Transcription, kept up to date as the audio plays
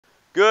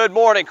Good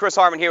morning, Chris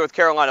Harmon here with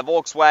Carolina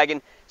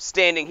Volkswagen,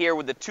 standing here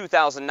with the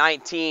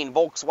 2019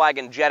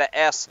 Volkswagen Jetta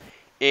S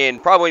in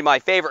probably my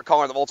favorite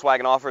color that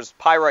Volkswagen offers,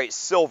 Pyrite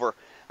Silver.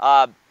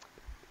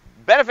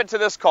 Benefit to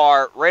this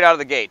car right out of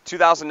the gate,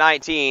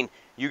 2019,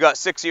 you got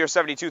 6 year,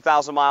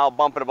 72,000 mile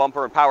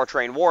bumper-to-bumper and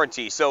powertrain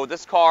warranty. So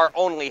this car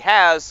only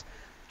has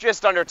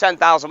just under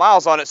 10,000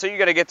 miles on it, so you're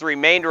going to get the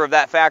remainder of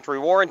that factory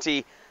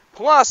warranty,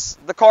 plus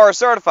the car is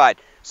certified.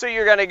 So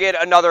you're going to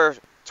get another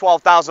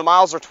 12,000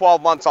 miles or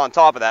 12 months on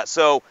top of that.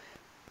 So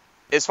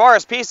as far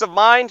as peace of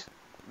mind,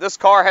 this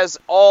car has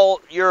all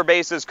your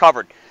bases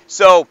covered.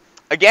 So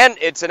again,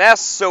 it's an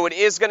S, so it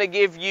is going to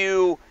give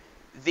you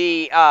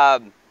the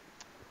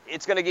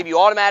it's going to give you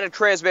automatic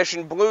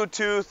transmission,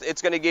 Bluetooth.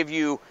 It's going to give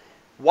you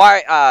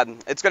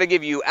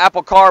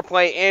Apple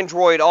CarPlay,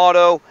 Android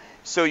Auto.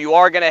 So you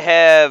are going to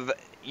have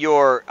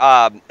your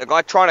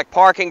electronic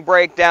parking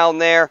brake down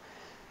there.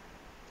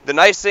 The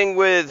nice thing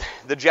with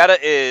the Jetta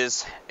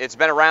is it's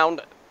been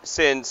around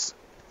since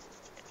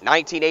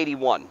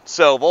 1981.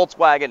 So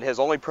Volkswagen has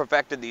only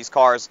perfected these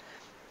cars,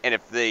 and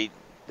if they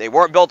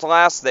weren't built to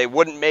last, they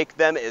wouldn't make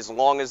them as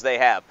long as they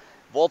have.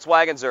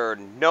 Volkswagens are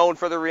known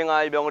for their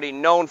reliability,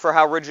 known for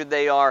how rigid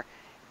they are,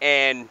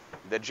 and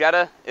the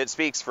Jetta, it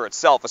speaks for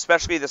itself,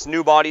 especially this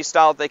new body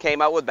style that they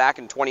came out with back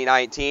in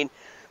 2019.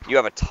 You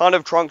have a ton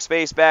of trunk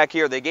space back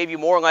here. They gave you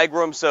more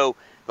legroom, so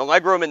the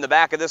legroom in the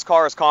back of this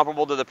car is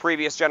comparable to the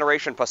previous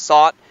generation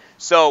Passat.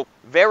 So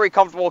very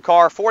comfortable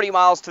car, 40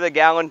 miles to the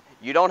gallon.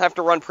 You don't have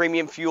to run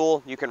premium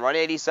fuel. You can run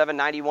 87,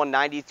 91,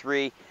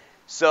 93.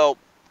 So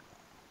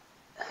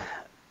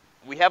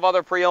we have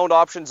other pre-owned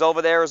options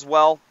over there as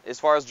well as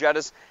far as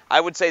Jettas. I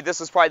would say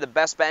this is probably the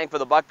best bang for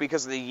the buck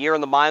because of the year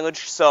and the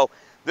mileage. So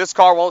this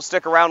car won't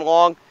stick around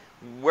long.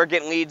 We're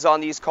getting leads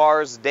on these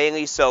cars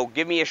daily, so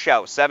give me a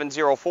shout,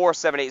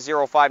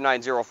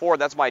 704-780-5904.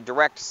 That's my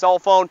direct cell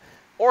phone.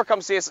 Or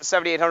come see us at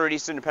 7800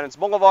 East Independence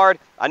Boulevard.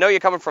 I know you're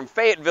coming from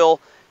Fayetteville,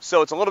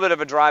 so it's a little bit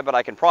of a drive, but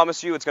I can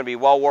promise you it's going to be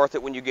well worth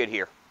it when you get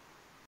here.